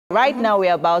Right now,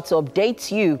 we're about to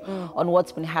update you on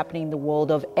what's been happening in the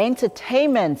world of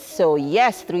entertainment. So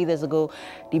yes, 3 days ago,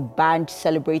 the band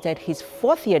celebrated his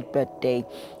 40th birthday.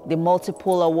 The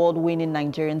multiple award-winning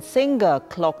Nigerian singer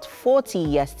clocked 40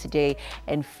 yesterday,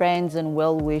 and friends and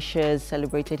well-wishers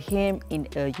celebrated him in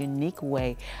a unique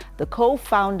way. The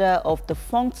co-founder of the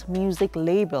funk music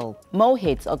label,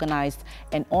 Mohits, organized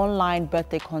an online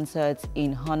birthday concert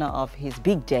in honor of his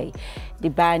big day. The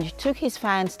band took his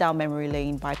fans down memory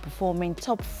lane by performing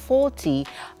top 40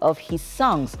 of his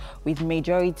songs, with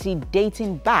majority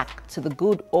dating back to the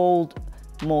good old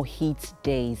Mohit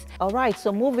days. All right,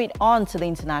 so moving on to the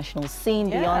international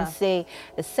scene, Beyonce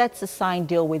is set to sign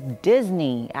deal with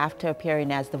Disney after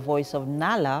appearing as the voice of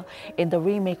Nala in the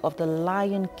remake of the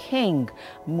Lion King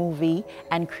movie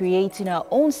and creating her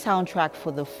own soundtrack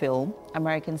for the film.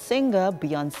 American singer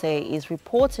Beyonce is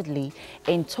reportedly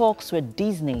in talks with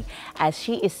Disney as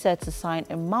she is set to sign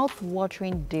a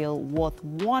mouth-watering deal worth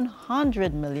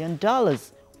 $100 million.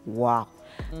 Wow.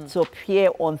 To appear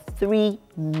on 3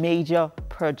 major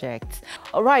projects.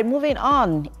 All right, moving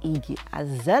on. Iggy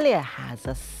Azalea has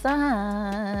a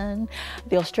son.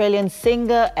 The Australian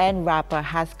singer and rapper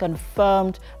has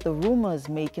confirmed the rumors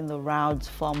making the rounds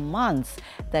for months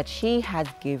that she has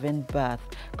given birth.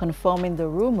 Confirming the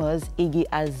rumors, Iggy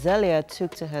Azalea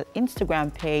took to her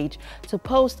Instagram page to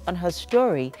post on her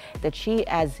story that she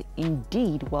has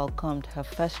indeed welcomed her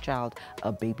first child,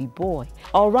 a baby boy.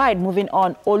 All right, moving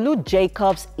on. Olu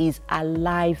Jacobs is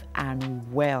alive and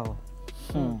well.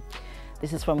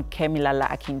 This is from Kemilala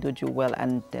Akindoju,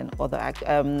 and then other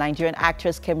Nigerian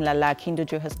actress Kemilala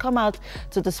Akindoju has come out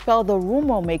to dispel the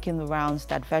rumor making the rounds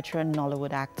that veteran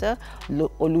Nollywood actor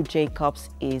Olu Jacobs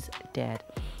is dead.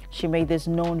 She made this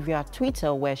known via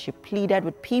Twitter, where she pleaded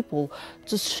with people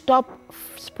to stop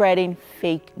spreading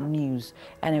fake news.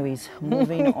 Anyways,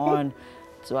 moving on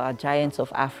to our giants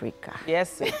of Africa.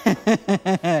 Yes.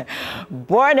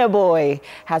 Burna Boy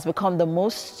has become the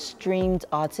most streamed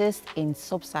artist in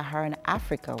sub-Saharan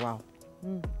Africa. Wow.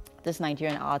 This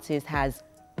Nigerian artist has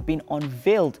been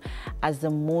unveiled as the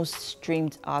most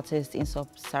streamed artist in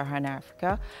sub-Saharan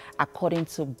Africa, according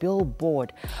to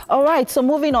Billboard. All right, so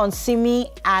moving on,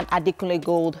 Simi and Adekunle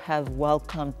Gold have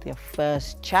welcomed their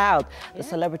first child. The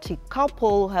celebrity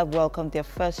couple have welcomed their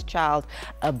first child,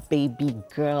 a baby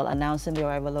girl. Announcing the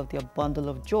arrival of their bundle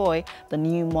of joy, the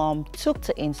new mom took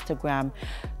to Instagram,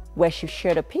 where she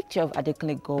shared a picture of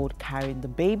Adekunle Gold carrying the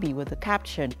baby with the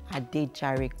caption,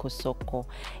 Adejare Kosoko.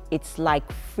 It's like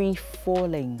free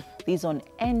falling. This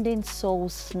unending,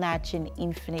 soul-snatching,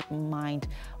 infinite,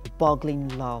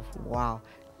 mind-boggling love. Wow.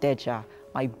 Deja,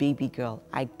 my baby girl,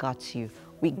 I got you.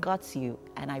 We got you,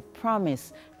 and I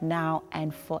promise now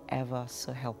and forever,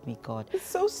 so help me God. It's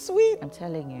so sweet. I'm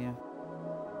telling you.